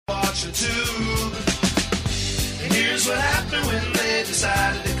the tube. And here's what happened when they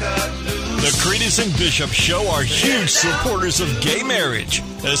decided to cut loose. The Creedus and Bishop Show are huge supporters of gay marriage,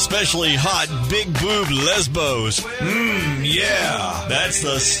 especially hot, big boob lesbos. Yeah, that's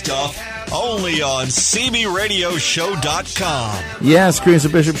the stuff. Only on CBRadioshow.com. Yes, Creedus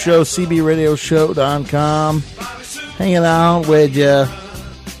and Bishop Show, CBRadioshow.com. Hanging out with you,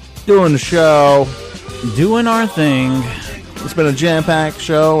 doing the show, doing our thing. It's been a jam-packed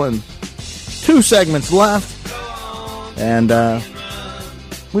show and 2 segments left. And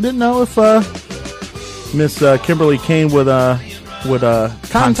we didn't know if Miss Kimberly Kane would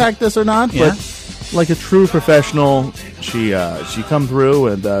contact us or not. Yeah. But like a true professional, she come through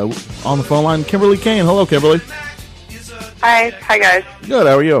and on the phone line, Kimberly Kane. Hello, Kimberly. Hi guys. Good.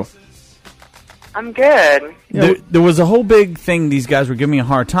 How are you? I'm good. There was a whole big thing. These guys were giving me a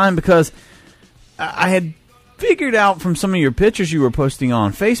hard time because I had figured out from some of your pictures you were posting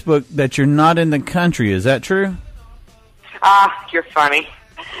on Facebook that you're not in the country. Is that true? You're funny.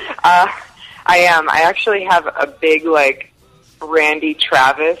 I am. I actually have a big, Randy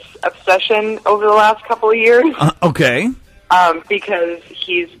Travis obsession over the last couple of years. Okay. Because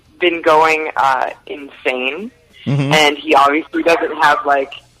he's been going insane, Mm-hmm. and he obviously doesn't have,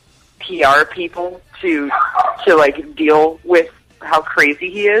 PR people to deal with how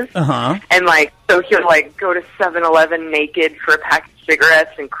crazy he is. Uh-huh. And, so he'll, go to 7-Eleven naked for a pack of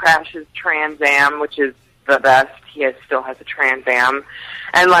cigarettes and crash his Trans Am, which is the best. He still has a Trans Am.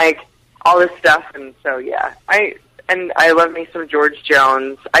 And, all this stuff. And so, yeah. I love me some George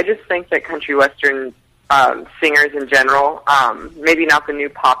Jones. I just think that country western singers in general, maybe not the new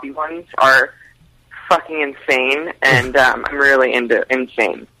poppy ones, are fucking insane. And I'm really into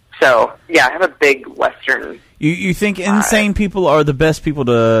insane. So, yeah, I have a big western. You think insane people are the best people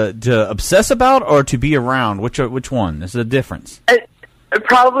to obsess about or to be around? Which one? There's a difference.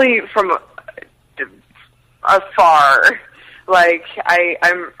 Probably from afar. I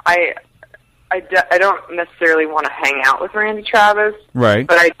don't necessarily want to hang out with Randy Travis. Right.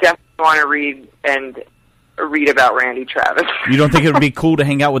 But I definitely want to read about Randy Travis. You don't think it would be cool to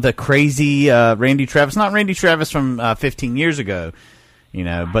hang out with a crazy Randy Travis? Not Randy Travis from 15 years ago.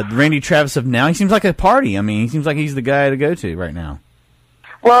 But Randy Travis of now, he seems like a party. I mean, he seems like he's the guy to go to right now.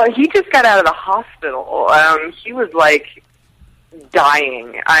 Well, he just got out of the hospital. He was,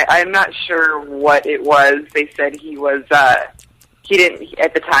 dying. I'm not sure what it was. They said he was, at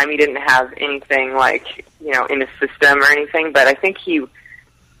the time, he didn't have anything, in his system or anything, but I think he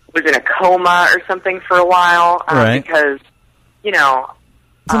was in a coma or something for a while. Right. Because,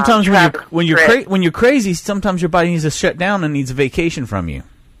 sometimes when you're crazy, sometimes your body needs to shut down and needs a vacation from you.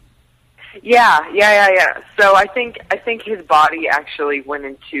 Yeah. So I think his body actually went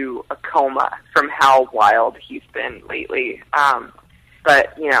into a coma from how wild he's been lately.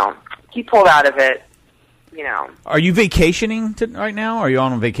 But he pulled out of it. Are you vacationing right now? Are you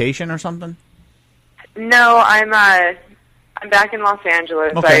on a vacation or something? No, I'm back in Los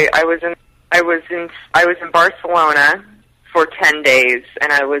Angeles. Okay. I was in Barcelona for 10 days,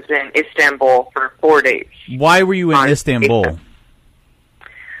 and I was in Istanbul for 4 days. Why were you in Istanbul?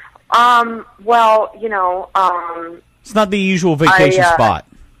 Well, it's not the usual vacation spot.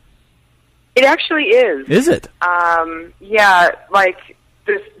 It actually is. Is it? Yeah,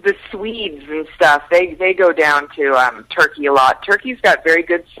 the Swedes and stuff, they go down to Turkey a lot. Turkey's got very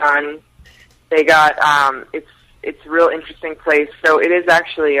good sun. They got it's a real interesting place. So it is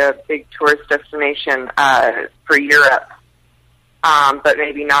actually a big tourist destination for Europe, but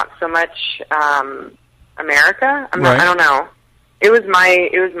maybe not so much America. I don't know. It was my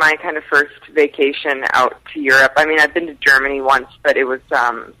kind of first vacation out to Europe. I mean, I've been to Germany once, but it was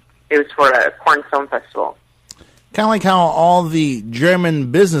for a corn film festival. Kind of like how all the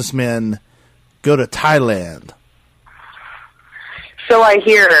German businessmen go to Thailand. So I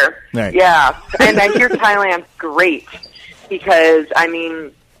hear, Right. Yeah, and I hear Thailand's great because, I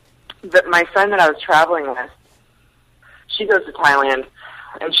mean, my friend that I was traveling with, she goes to Thailand,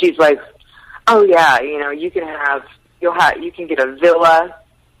 and she's like, "Oh yeah, you can get a villa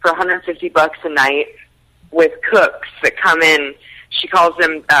for $150 a night with cooks that come in." She calls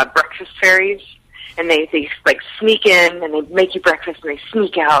them breakfast fairies. And they sneak in and they make you breakfast and they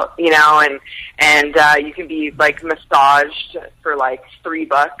sneak out, and you can be massaged for $3,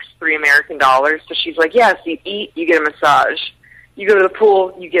 $3 American dollars. So she's like, yes, you eat, you get a massage. You go to the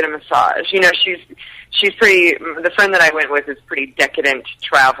pool, you get a massage. She's pretty. The friend that I went with is pretty decadent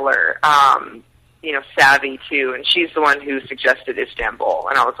traveler, savvy too, and she's the one who suggested Istanbul,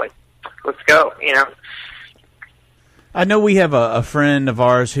 and I was like, let's go, I know we have a friend of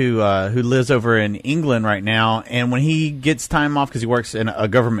ours who lives over in England right now, and when he gets time off, because he works in a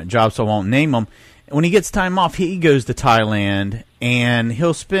government job, so I won't name him, when he gets time off, he goes to Thailand, and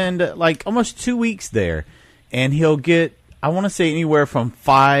he'll spend like almost 2 weeks there, and he'll get, I want to say, anywhere from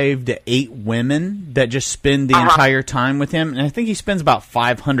 5 to 8 women that just spend the entire time with him, and I think he spends about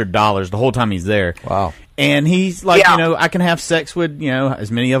 $500 the whole time he's there. Wow. And he's like, I can have sex with,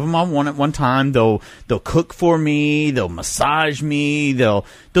 as many of them I want at one time. They'll cook for me. They'll massage me. They'll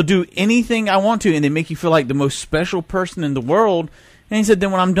do anything I want to, and they make you feel like the most special person in the world. And he said,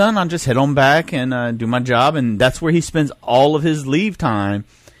 then when I'm done, I'll just head on back and do my job. And that's where he spends all of his leave time,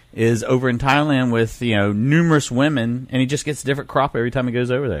 is over in Thailand with, numerous women. And he just gets a different crop every time he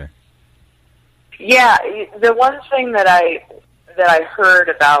goes over there. Yeah, the one thing that I heard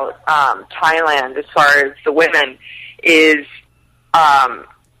about Thailand as far as the women is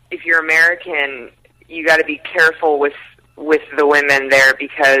if you're American, you got to be careful with the women there,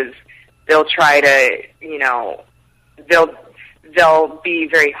 because they'll try to, they'll be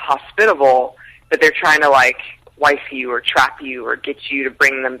very hospitable, but they're trying to like wife you or trap you or get you to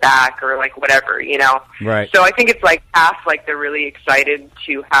bring them back or like whatever, Right. So I think it's like half like they're really excited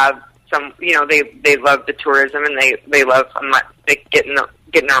to have some, they love the tourism and they love getting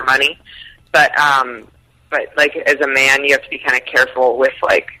our money, but like as a man, you have to be kind of careful with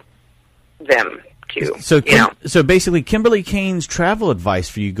like them too. So basically, Kimberly Kane's travel advice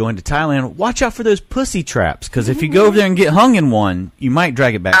for you going to Thailand: watch out for those pussy traps, because if you go over there and get hung in one, you might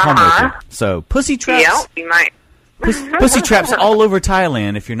drag it back home with you. So pussy traps. Yeah, you might. Pussy traps all over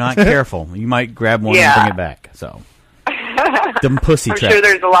Thailand. If you're not careful, you might grab one and bring it back. So. Them pussy traps. I'm sure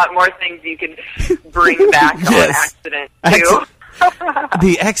there's a lot more things you can bring back on accident, too.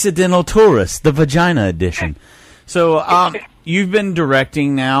 The accidental tourist, the vagina edition. So, you've been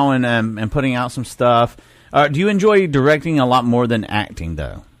directing now and putting out some stuff. Do you enjoy directing a lot more than acting,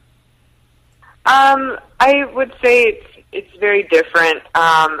 though? I would say it's very different.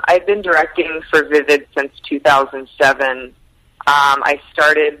 I've been directing for Vivid since 2007. I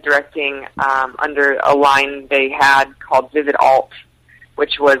started directing under a line they had called Vivid Alt,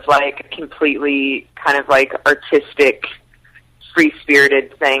 which was like a completely kind of like artistic,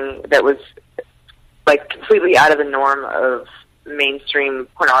 free-spirited thing that was like completely out of the norm of mainstream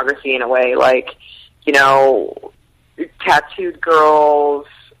pornography in a way. Like, tattooed girls.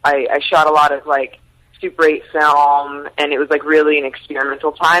 I shot a lot of like Super 8 film, and it was like really an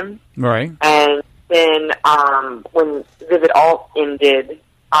experimental time. Right. And then when Vivid Alt ended,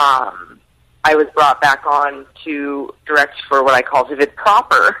 I was brought back on to direct for what I call Vivid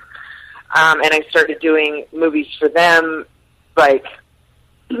Proper, and I started doing movies for them, like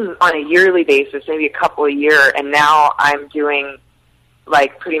on a yearly basis, maybe a couple a year, and now I'm doing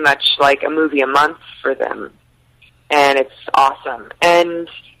like pretty much like a movie a month for them, and it's awesome. And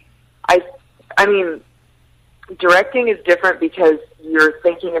I mean, directing is different because you're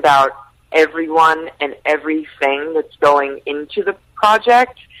thinking about everyone and everything that's going into the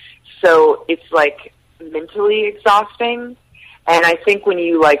project, so it's like mentally exhausting. And I think when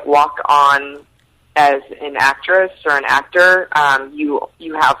you like walk on as an actress or an actor, you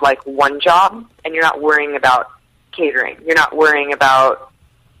have like one job, and you're not worrying about catering, you're not worrying about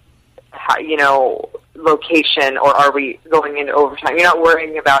how, location, or are we going into overtime, you're not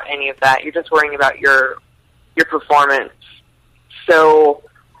worrying about any of that, you're just worrying about your performance. So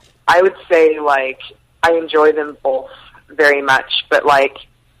I would say, like, I enjoy them both very much, but, like,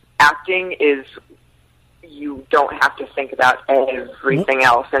 acting is, you don't have to think about everything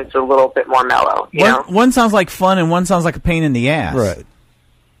else, and it's a little bit more mellow, you know? One sounds like fun, and one sounds like a pain in the ass. Right.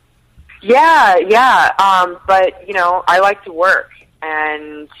 Yeah, but, I like to work,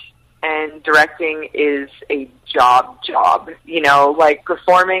 and directing is a job, like,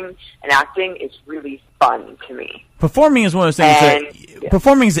 performing and acting is really fun to me. Performing is one of those things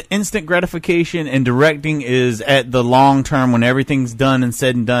performing is instant gratification, and directing is at the long term when everything's done and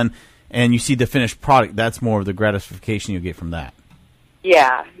said and done, and you see the finished product. That's more of the gratification you get from that.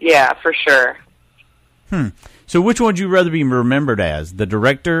 Yeah, for sure. So which one would you rather be remembered as, the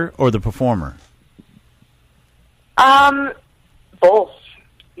director or the performer? Both,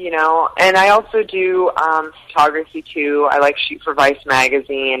 and I also do photography too. I like shoot for Vice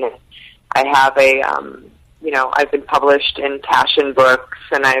magazine, and I have I've been published in Taschen books,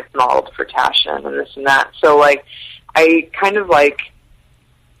 and I've modeled for Taschen and this and that. So, like, I kind of, like,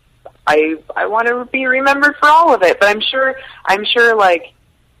 I want to be remembered for all of it, but I'm sure, like,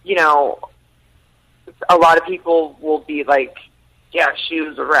 a lot of people will be, like, yeah, she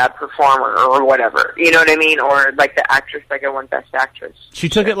was a rad performer or whatever. You know what I mean? Or like the actress, like I won Best Actress. She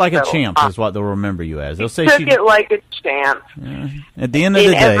took it like a champ, is what they'll remember you as. They'll say took it like a champ. At the end of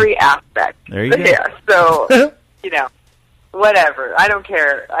the day, in every aspect. There you go. Yeah. So you know, whatever. I don't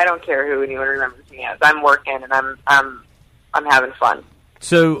care. I don't care who anyone remembers me as. I'm working and I'm having fun.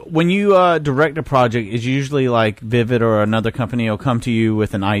 So when you direct a project, is usually like Vivid or another company will come to you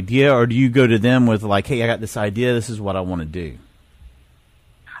with an idea, or do you go to them with like, hey, I got this idea, this is what I want to do?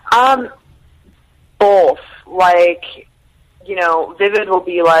 Both. Like, you know, Vivid will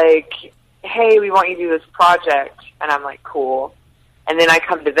be like, hey, we want you to do this project, and I'm like, cool. And then I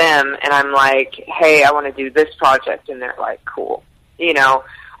come to them and I'm like, hey, I want to do this project, and they're like, cool. You know,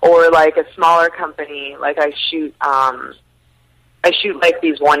 or like a smaller company, like I shoot like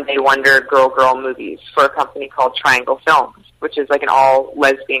these one-day wonder girl movies for a company called Triangle Films, which is like an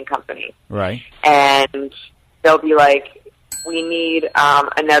all-lesbian company. Right. And they'll be like, we need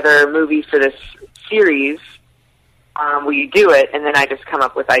another movie for this series. Will you do it? And then I just come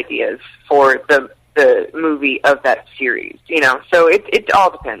up with ideas for the movie of that series, you know? So it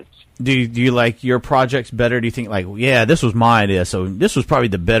all depends. Do you like your projects better? Do you think like, yeah, this was my idea, so this was probably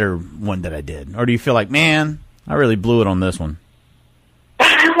the better one that I did? Or do you feel like, man, I really blew it on this one?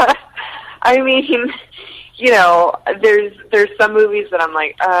 I mean, you know, there's some movies that I'm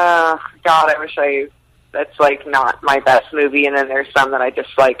like, God, I wish that's like not my best movie, and then there's some that I just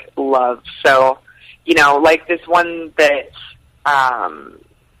like love. So, you know, like this one that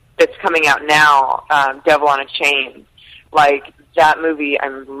that's coming out now, Devil on a Chain. Like that movie,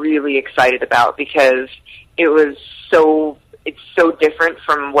 I'm really excited about because it's so different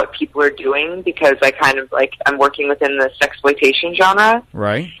from what people are doing, because I kind of like, I'm working within the sexploitation genre.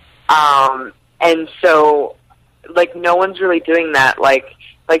 Right. And so like no one's really doing that. Like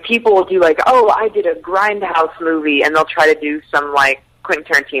people will do like, oh, I did a Grindhouse movie, and they'll try to do some like Quentin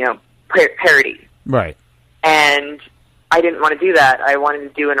Tarantino parody. Right. And I didn't want to do that. I wanted to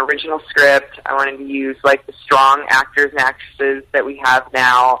do an original script. I wanted to use like the strong actors and actresses that we have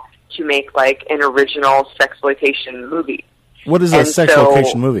now to make like an original sexploitation movie. What is a sex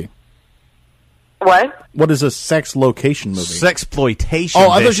location movie? What? What is a sex location movie? Sexploitation. Oh,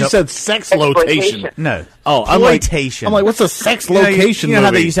 I thought you said sex location. No. Oh, I'm like, what's a sex location you know movie?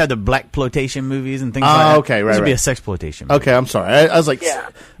 how they used to have the blackploitation movies and things like that? Okay, right, This would be a right. sexploitation movie. Okay, I'm sorry. I was like, Yeah.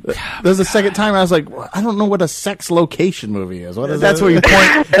 there's a second time I was like, I don't know what a sex location movie is. What is That's that? where you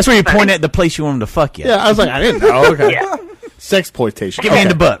point. That's where you point at the place you want them to fuck you. Yeah, I was like, I didn't know. Okay. Yeah. Sexploitation. Get me in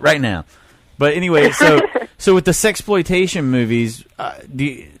the butt right now. But anyway, so with the sexploitation movies,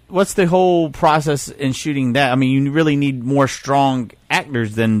 what's the whole process in shooting that? I mean, you really need more strong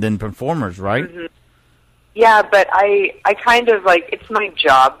actors than performers, right? Mm-hmm. Yeah, but I kind of like, it's my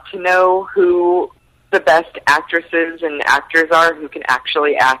job to know who the best actresses and actors are who can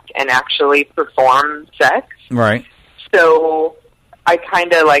actually act and actually perform sex. Right. So I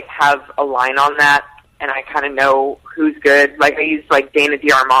kind of like have a line on that, and I kind of know who's good. Like I use like Dana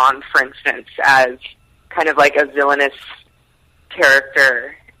d'Armond, for instance, as kind of like a villainous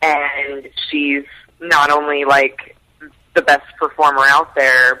character, and she's not only like the best performer out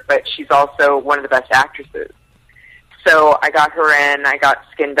there, but she's also one of the best actresses. So I got her in. I got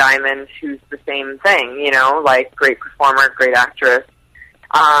Skin Diamond, who's the same thing, you know, like great performer, great actress.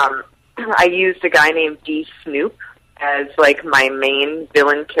 I used a guy named D. Snoop as like my main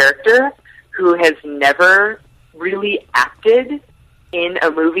villain character, who has never really acted in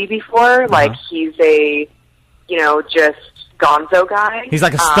a movie before. Like he's a, you know, just gonzo guy. He's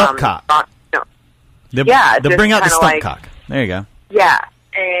like a stunt cock. No. They'll bring out the stunt like, cock. There you go. Yeah,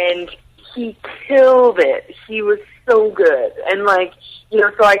 and he killed it. He was so good. And like, you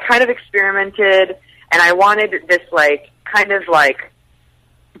know, so I kind of experimented, and I wanted this like kind of like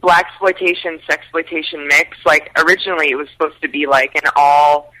blaxploitation, sexploitation mix. Like originally it was supposed to be like it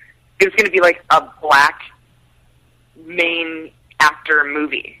was going to be like a black main actor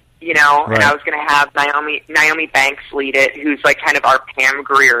movie, you know, right. And I was going to have Naomi Banks lead it, who's like kind of our Pam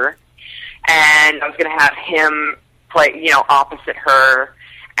Grier, and I was going to have him play, you know, opposite her,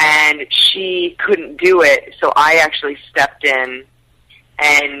 and she couldn't do it, so I actually stepped in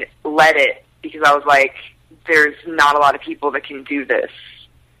and led it, because I was like, there's not a lot of people that can do this,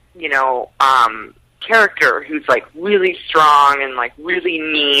 you know, character who's like really strong and like really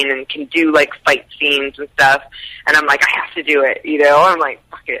mean and can do like fight scenes and stuff, and I'm like, I have to do it, you know. I'm like,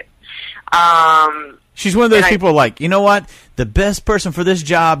 fuck it. She's one of those people like, you know what, the best person for this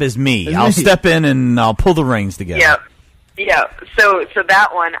job is me. I'll step in and I'll pull the reins together. Yeah. So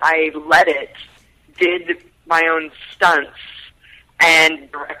that one, I led it, did my own stunts,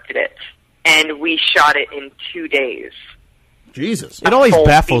 and directed it, and we shot it in 2 days. Jesus. It always Full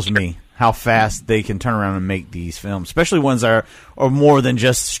baffles feature. me how fast they can turn around and make these films, especially ones that are more than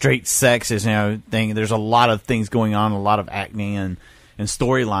just straight sex. Thing. There's a lot of things going on, a lot of acting and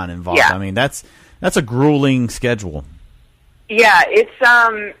storyline involved. Yeah. I mean, that's a grueling schedule. Yeah, it's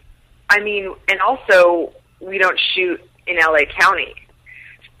I mean, and also we don't shoot in LA County.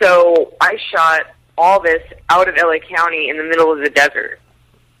 So I shot all this out of LA County in the middle of the desert.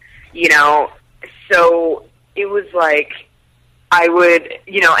 You know, so it was like I would,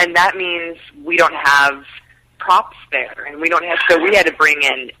 you know, and that means we don't have props there, and we don't have, so we had to bring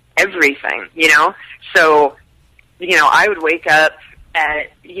in everything, you know? So, you know, I would wake up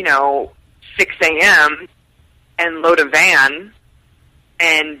at, 6 a.m. and load a van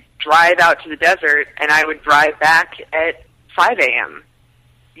and drive out to the desert, and I would drive back at 5 a.m.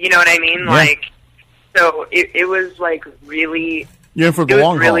 You know what I mean? Yeah. Like, so it was like really, You're in for it the was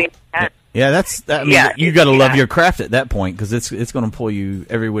long really haul. intense. Yeah, I mean, Yeah, you got to love yeah. your craft at that point because it's going to pull you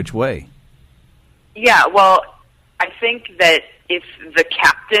every which way. Yeah, well, I think that if the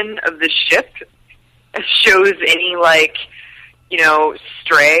captain of the ship shows any,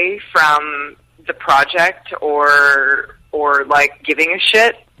 stray from the project or giving a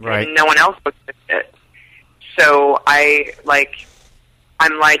shit, Right. and no one else looks at it. So I'm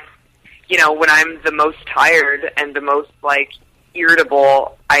when I'm the most tired and the most,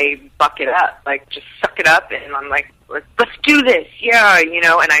 irritable, I buck it up, just suck it up, and I'm like, let's do this, yeah,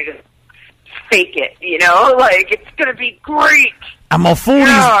 and I just fake it, it's gonna be great. I'm gonna fool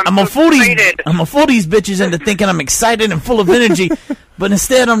Yeah, I'm gonna so excited. fool these bitches into thinking I'm excited and full of energy, but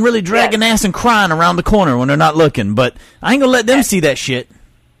instead I'm really dragging ass and crying around the corner when they're not looking. But I ain't gonna let them see that shit.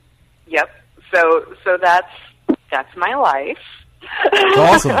 Yep. So that's my life. It's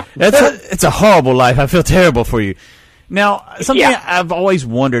awesome. It's a horrible life. I feel terrible for you. Now, something I've always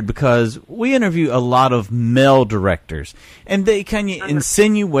wondered, because we interview a lot of male directors, and they kind of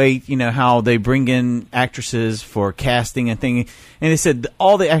insinuate, how they bring in actresses for casting and things, and they said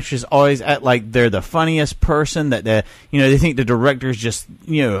all the actresses always act like they're the funniest person, that they think the director's just,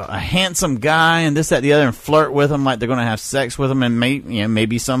 a handsome guy and this, that, the other, and flirt with them like they're going to have sex with them, and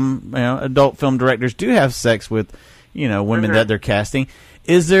maybe some, adult film directors do have sex with, women that they're casting.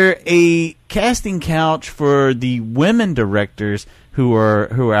 Is there a casting couch for the women directors who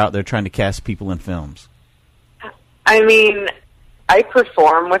are out there trying to cast people in films? I mean, I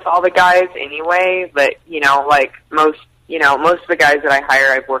perform with all the guys anyway, but most of the guys that I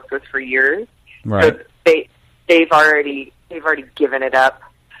hire, I've worked with for years. Right. So they've already given it up.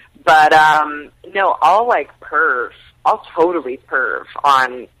 But no, I'll perv. I'll totally perv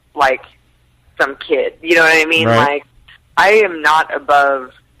on some kid. You know what I mean? Right. I am not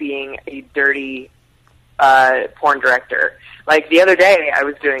above being a dirty porn director. The other day, I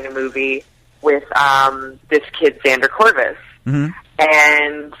was doing a movie with this kid, Xander Corvus,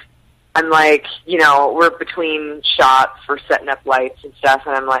 and I'm we're between shots, we're setting up lights and stuff,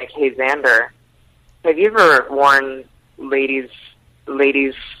 and I'm like, hey, Xander, have you ever worn ladies'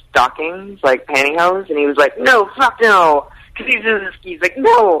 stockings, pantyhose? And he was like, no, fuck no, because he's like,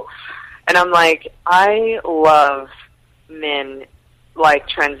 no. And I'm like, I love men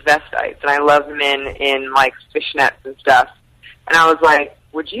transvestites, and I love men in fishnets and stuff. And I was like,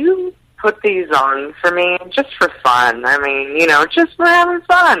 would you put these on for me just for fun? I mean, just for having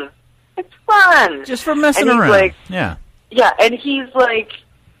fun. It's fun. Just for messing and he's around. Like, yeah. Yeah, and he's like,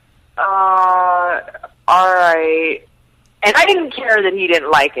 all right. And I didn't care that he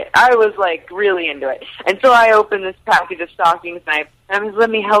didn't like it. I was really into it. And so I opened this package of stockings, and I was, let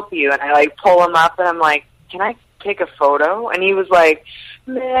me help you. And I pull them up, and I'm like, can I take a photo? And he was like,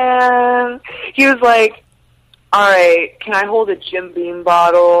 man, all right, can I hold a Jim Beam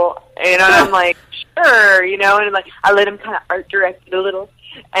bottle? And I'm like, sure, and I let him kind of art direct it a little.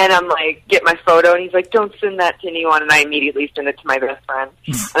 And I'm like, get my photo, and he's like, don't send that to anyone. And I immediately send it to my best friend.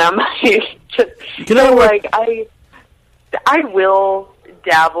 And I'm like, I will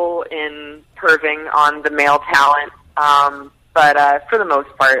dabble in perving on the male talent, but for the most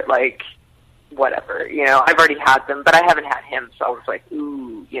part, whatever, I've already had them, but I haven't had him, so I was like,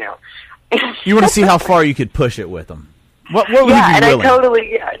 ooh, You want to see how far you could push it with them. What would yeah, you and be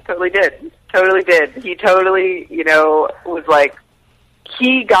willing? I totally did. He totally, was like,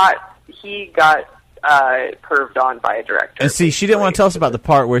 he got perved on by a director. And see, she didn't want to tell us about the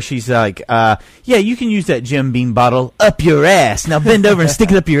part where she's like, yeah, you can use that Jim Beam bottle up your ass. Now bend over and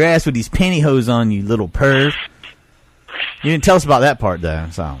stick it up your ass with these pantyhose on, you little perv. You didn't tell us about that part, though,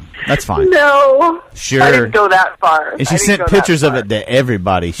 so that's fine. No. Sure. I didn't go that far. And she sent pictures of it to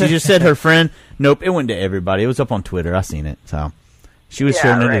everybody. She just said her friend, nope, it went to everybody. It was up on Twitter. I seen it, so she was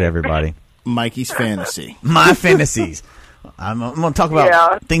sharing it to everybody. Mikey's fantasy. My fantasies. I'm going to talk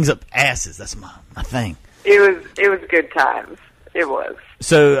about things up asses. That's my thing. It was good times. It was.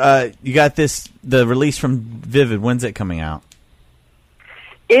 So you got the release from Vivid. When's it coming out?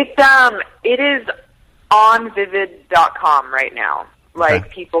 It is on Vivid.com right now. Like,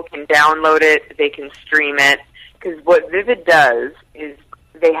 people can download it, they can stream it. Because what Vivid does is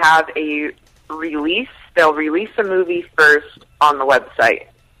they have a release. They'll release a movie first on the website,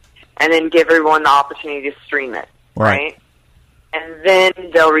 and then give everyone the opportunity to stream it, right? And then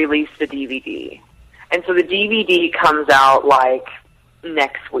they'll release the DVD. And so the DVD comes out, like,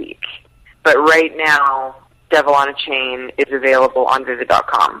 next week. But right now, Devil on a Chain is available on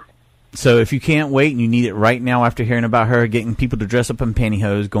Vivid.com. So if you can't wait and you need it right now after hearing about her getting people to dress up in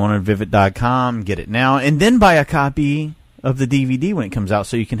pantyhose, go on Vivid.com, get it now, and then buy a copy of the DVD when it comes out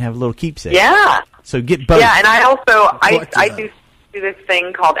so you can have a little keepsake. Yeah. So get both. Yeah, and I also, I do this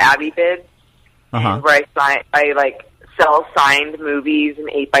thing called Abby Bids, where I like, sell signed movies and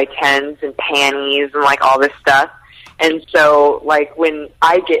 8x10s and panties and, like, all this stuff. And so, like, when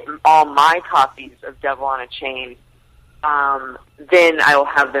I get all my copies of Devil on a Chain, then I will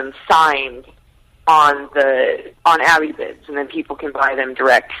have them signed on Abby Bids, and then people can buy them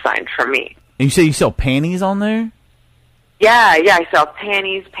direct signed from me. And you say you sell panties on there? Yeah, I sell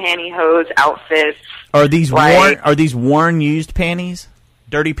panties, pantyhose, outfits. Are these worn used panties?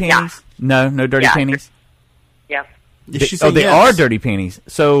 Dirty panties? Yeah. No dirty panties? Yeah. They are dirty panties.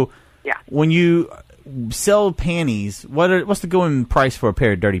 So yeah. When you sell panties, what's the going price for a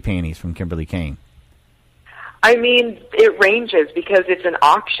pair of dirty panties from Kimberly Kane? I mean, it ranges because it's an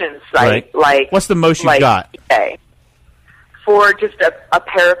auction site. Right. Like, what's the most you've got? eBay. For just a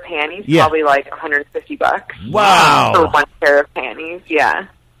pair of panties, probably like $150. Wow. For one pair of panties, yeah.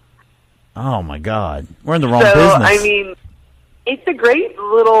 Oh my God, we're in the wrong business. I mean, it's a great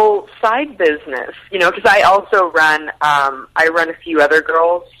little side business, you know, because I also run a few other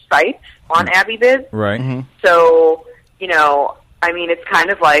girls' sites on Abby Bids. Right. Mm-hmm. So, you know, I mean, it's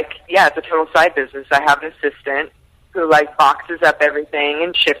kind of like, it's a total side business. I have an assistant who, like, boxes up everything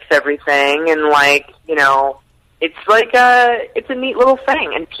and ships everything, and, like, you know, it's like it's a neat little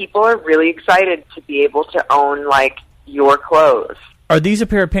thing, and people are really excited to be able to own, like, your clothes. Are these a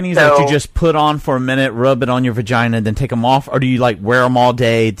pair of panties that you just put on for a minute, rub it on your vagina, then take them off? Or do you, like, wear them all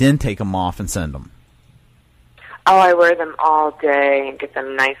day, then take them off and send them? Oh, I wear them all day and get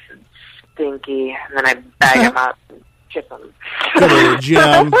them nice and stinky, and then I bag them up and ship them. Go to the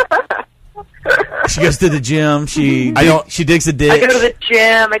gym. She goes to the gym. She digs the ditch. I go to the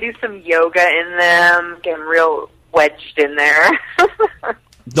gym. I do some yoga in them. Get them real wedged in there.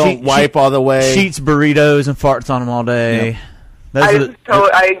 Don't wipe all the way. She eats burritos and farts on them all day. Yeah.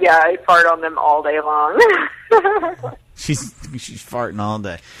 I fart on them all day long. She's farting all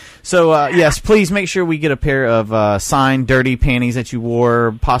day. So, yes, please make sure we get a pair of signed dirty panties that you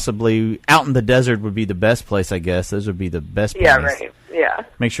wore. Possibly out in the desert would be the best place, I guess. Those would be the best panties. Yeah, right. Yeah.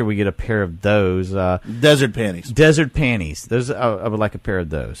 Make sure we get a pair of those. Desert panties. Desert panties. Those I would like a pair of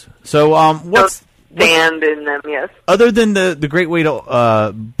those. So, what's sand in them? Yes. Other than the great way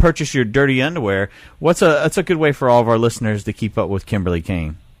to purchase your dirty underwear, that's a good way for all of our listeners to keep up with Kimberly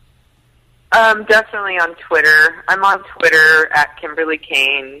Kane? Definitely on Twitter. I'm on Twitter at Kimberly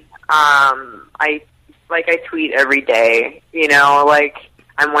Kane. I tweet every day. You know, like,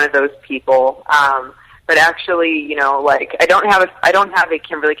 I'm one of those people. But actually, you know, like, I don't have a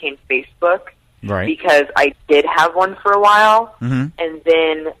Kimberly Kane Facebook, right? Because I did have one for a while, mm-hmm. and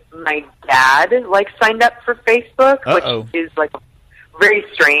then my dad, like, signed up for Facebook, which is, like, very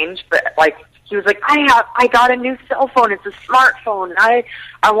strange. But, like, he was like, I got a new cell phone. It's a smartphone. I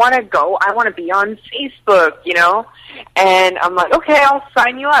want to be on Facebook, you know? And I'm like, okay, I'll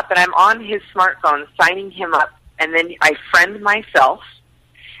sign you up. And I'm on his smartphone signing him up. And then I friend myself.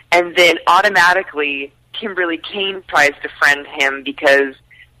 And then automatically Kimberly Kane tries to friend him because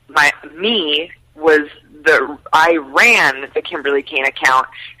I ran the Kimberly Kane account.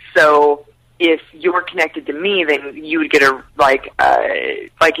 So if you're connected to me, then you would get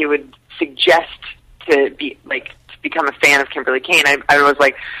it would suggest to become a fan of Kimberly Kane. I was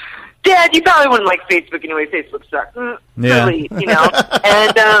like, Dad, you probably wouldn't like Facebook anyway. Facebook sucks. Really, you know.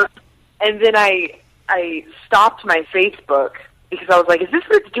 And then I stopped my Facebook because I was like, is this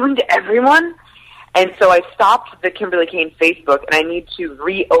what it's doing to everyone? And so I stopped the Kimberly Kane Facebook, and I need to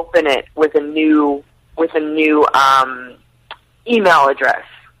reopen it with a new email address,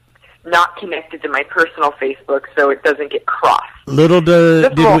 not connected to my personal Facebook, so it doesn't get crossed. Little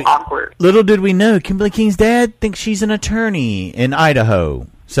did we know, Kimberly Kane's dad thinks she's an attorney in Idaho,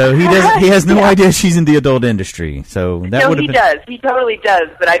 so he has no idea she's in the adult industry. So that he does. He totally does.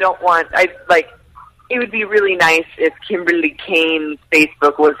 But I don't want. it would be really nice if Kimberly Kane's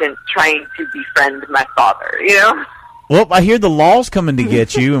Facebook wasn't trying to befriend my father, you know? Well, I hear the law's coming to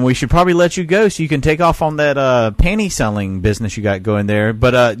get you, and we should probably let you go so you can take off on that panty selling business you got going there.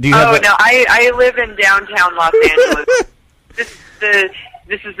 But do you have no, I live in downtown Los Angeles.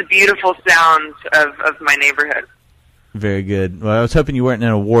 This is the beautiful sounds of my neighborhood. Very good. Well, I was hoping you weren't in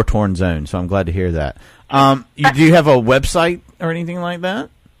a war-torn zone, so I'm glad to hear that. Do you have a website or anything like that?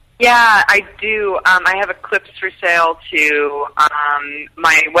 Yeah, I do. I have a clips for sale too.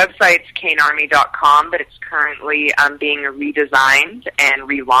 My website's kanearmy.com, but it's currently being redesigned and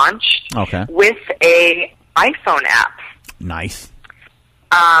relaunched with a iPhone app. Nice.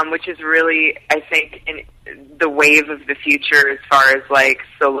 Which is really, I think, in the wave of the future as far as like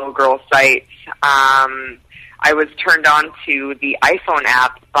solo girl sites. I was turned on to the iPhone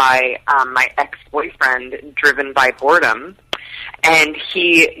app by my ex-boyfriend, driven by boredom. And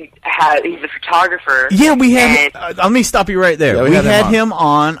he's a photographer. Yeah, we had. Let me stop you right there. Yeah, we had him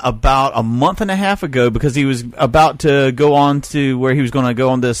on about a month and a half ago because he was about to go on to where he was going to go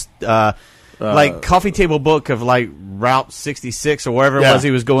on this like coffee table book of like Route 66 or wherever it was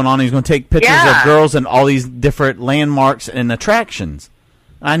he was going on. He was going to take pictures of girls and all these different landmarks and attractions.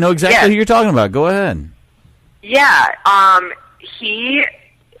 I know exactly who you're talking about. Go ahead. Yeah, he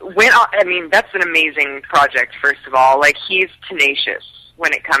went on. I mean, that's an amazing project. First of all, like he's tenacious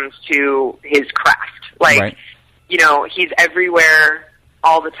when it comes to his craft. Like, you know, he's everywhere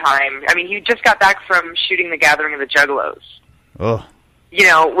all the time. I mean, he just got back from shooting The Gathering of the Juggalos. Oh, you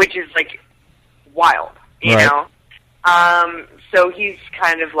know, which is like wild. You know, so he's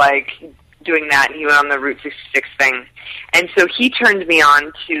kind of like doing that, and he went on the Route 66 thing, and so he turned me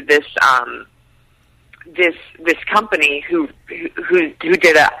on to this. This company who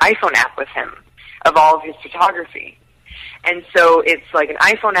did an iPhone app with him of all of his photography. And so it's like an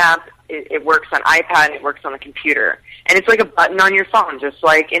iPhone app, it works on iPad, and it works on the computer. And it's like a button on your phone, just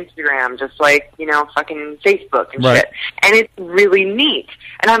like Instagram, just like, you know, fucking Facebook and shit. And it's really neat.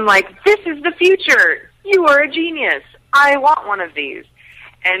 And I'm like, this is the future. You are a genius. I want one of these.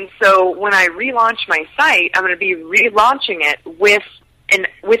 And so when I relaunch my site, I'm going to be relaunching it with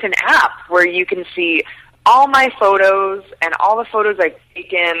an app where you can see all my photos and all the photos I've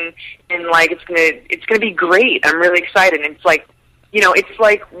taken, and like it's gonna be great. I'm really excited. And it's like, you know, it's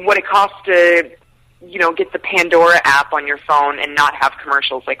like what it costs to, you know, get the Pandora app on your phone and not have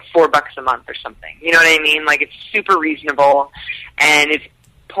commercials, like $4 a month or something. You know what I mean? Like, it's super reasonable, and it's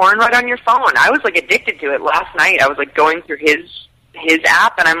pouring right on your phone. I was like addicted to it last night. I was like going through his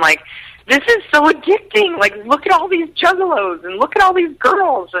app, and I'm like, this is so addicting. Like, look at all these juggalos and look at all these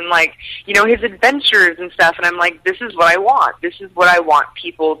girls and, like, you know, his adventures and stuff. And I'm like, this is what I want. This is what I want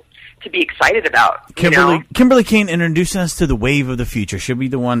people to be excited about. Kimberly Kane introducing us to the wave of the future. She'll be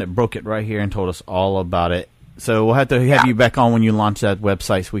the one that broke it right here and told us all about it. So we'll have to have you back on when you launch that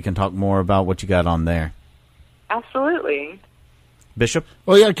website so we can talk more about what you got on there. Absolutely. Bishop?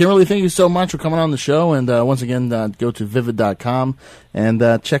 Well, yeah, Kimberly, thank you so much for coming on the show. And once again, go to vivid.com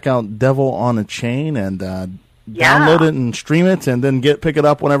and check out Devil on a Chain and download it and stream it and then pick it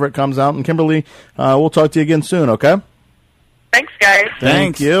up whenever it comes out. And Kimberly, we'll talk to you again soon, okay? Thanks, guys.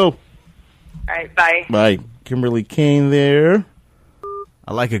 Thank you. All right, bye. Bye. Kimberly Kane there.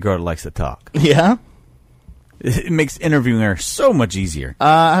 I like a girl that likes to talk. Yeah? It makes interviewing her so much easier.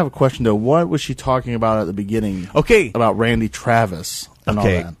 I have a question, though. What was she talking about at the beginning? Okay. About Randy Travis and all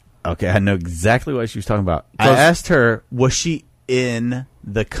that. Okay, I know exactly what she was talking about. I asked her, was she in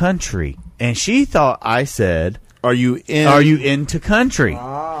the country? And she thought I said, Are you into country?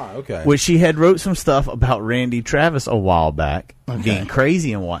 Ah, okay. Which she had wrote some stuff about Randy Travis a while back, being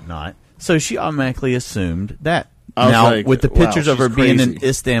crazy and whatnot. So she automatically assumed that. Now, like, with the pictures of her being crazy. in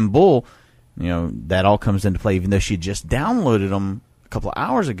Istanbul, you know, that all comes into play, even though she just downloaded them a couple of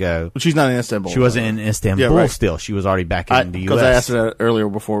hours ago. But she's not in Istanbul. She wasn't in Istanbul still. She was already back in the U.S. Because I asked her earlier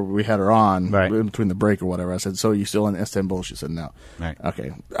before we had her on, Right. in between the break or whatever. I said, so are you still in Istanbul? She said, no. Right.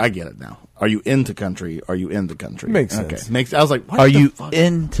 Okay, I get it now. Are you into country? Are you in the country? Makes okay. sense. I was like, what Are the you fuck?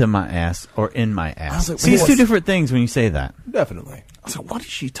 into my ass or in my ass? I was like, See, it's what? two different things when you say that. Definitely. I was like, what is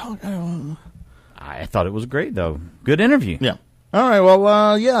she talking about? I thought it was great, though. Good interview. Yeah. All right,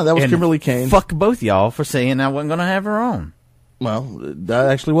 well, yeah, that was And Kimberly Kane. Fuck both y'all for saying I wasn't going to have her on. Well, that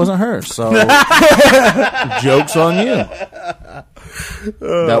actually wasn't her, so joke's on you.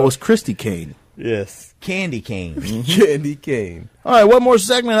 That was Christy Kane. Yes. Candy cane. Candy cane. All right, one more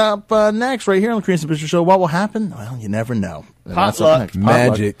segment up next right here on the Chris and Bishop Show. What will happen? Well, you never know. And that's up Potluck. next.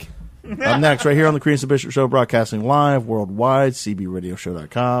 Potluck. Magic. Up next right here on the Chris and Bishop Show, broadcasting live worldwide,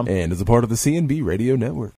 cbradioshow.com. And as a part of the CNB Radio Network.